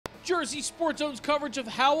Jersey Sports Zone's coverage of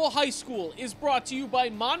Howell High School is brought to you by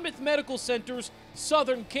Monmouth Medical Center's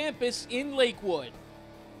Southern Campus in Lakewood.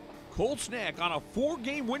 Colts Neck on a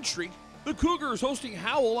 4-game win streak. The Cougars hosting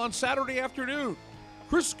Howell on Saturday afternoon.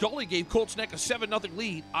 Chris Scully gave Colts Neck a 7-0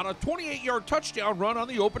 lead on a 28-yard touchdown run on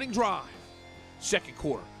the opening drive. Second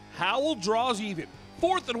quarter, Howell draws even.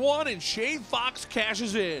 4th and 1, and Shane Fox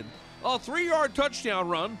cashes in. A 3-yard touchdown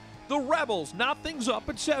run. The Rebels knot things up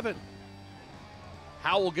at 7.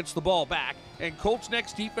 Howell gets the ball back, and Colts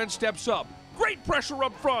Neck's defense steps up. Great pressure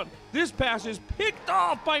up front. This pass is picked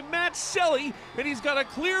off by Matt Scully, and he's got a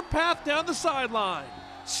clear path down the sideline.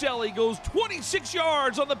 Scully goes 26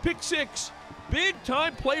 yards on the pick six. Big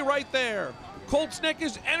time play right there. Colts Neck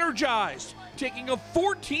is energized, taking a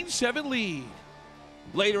 14-7 lead.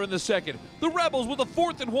 Later in the second, the Rebels with a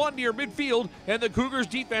 4th and 1 near midfield, and the Cougars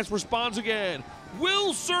defense responds again.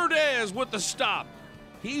 Will Cerdez with the stop.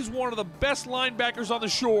 He's one of the best linebackers on the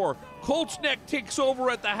shore. Colts Neck takes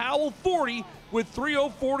over at the Howell 40 with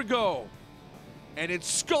 3:04 to go. And it's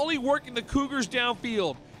Scully working the Cougars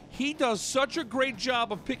downfield. He does such a great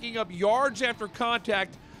job of picking up yards after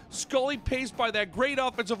contact. Scully paced by that great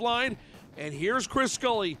offensive line. And here's Chris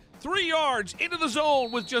Scully, 3 yards into the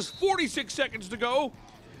zone with just 46 seconds to go.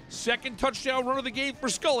 Second touchdown run of the game for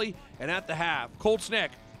Scully. And at the half, Colts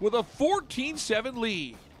Neck with a 14-7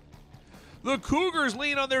 lead. The Cougars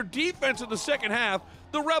lean on their defense in the second half.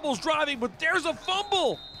 The Rebels driving, but there's a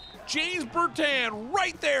fumble. James Bertan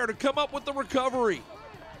right there to come up with the recovery.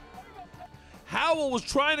 Howell was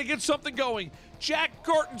trying to get something going. Jack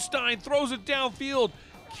Gartenstein throws it downfield.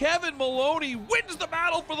 Kevin Maloney wins the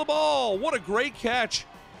battle for the ball. What a great catch.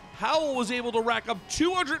 Howell was able to rack up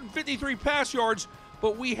 253 pass yards,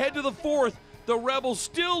 but we head to the fourth. The Rebels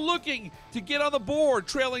still looking to get on the board,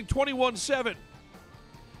 trailing 21-7.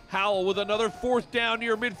 Howell with another 4th down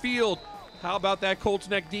near midfield. How about that Colts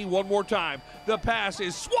Neck D one more time? The pass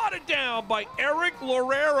is swatted down by Eric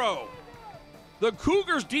Lorero. The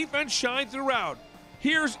Cougars defense shine throughout.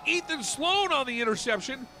 Here's Ethan Sloan on the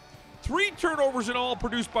interception. 3 turnovers in all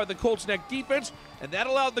produced by the Colts Neck defense, and that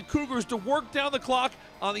allowed the Cougars to work down the clock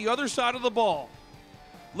on the other side of the ball.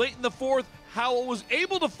 Late in the fourth, Howell was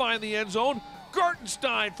able to find the end zone.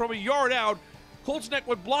 Gartenstein from a yard out. Colts Neck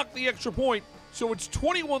would block the extra point, so it's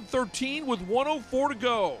 21-13 with 1:04 to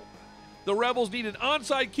go. The Rebels need an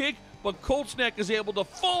onside kick, but Colts Neck is able to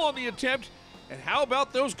fall on the attempt. And how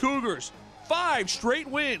about those Cougars? 5 straight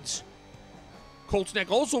wins. Colts Neck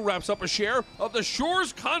also wraps up a share of the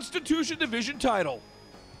Shores Constitution Division title.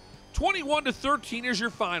 21-13 is your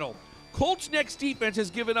final. Colts Neck's defense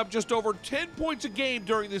has given up just over 10 points a game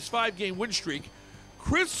during this 5-game win streak.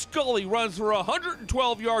 Chris Scully runs for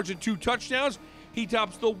 112 yards and 2 touchdowns. He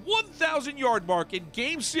tops the 1,000-yard mark in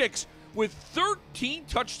Game 6 with 13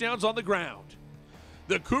 touchdowns on the ground.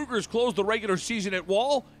 The Cougars close the regular season at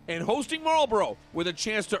Wall and hosting Marlboro with a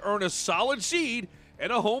chance to earn a solid seed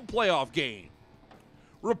and a home playoff game.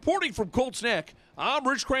 Reporting from Colts Neck, I'm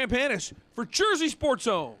Rich Crampanis for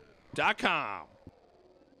JerseySportsZone.com.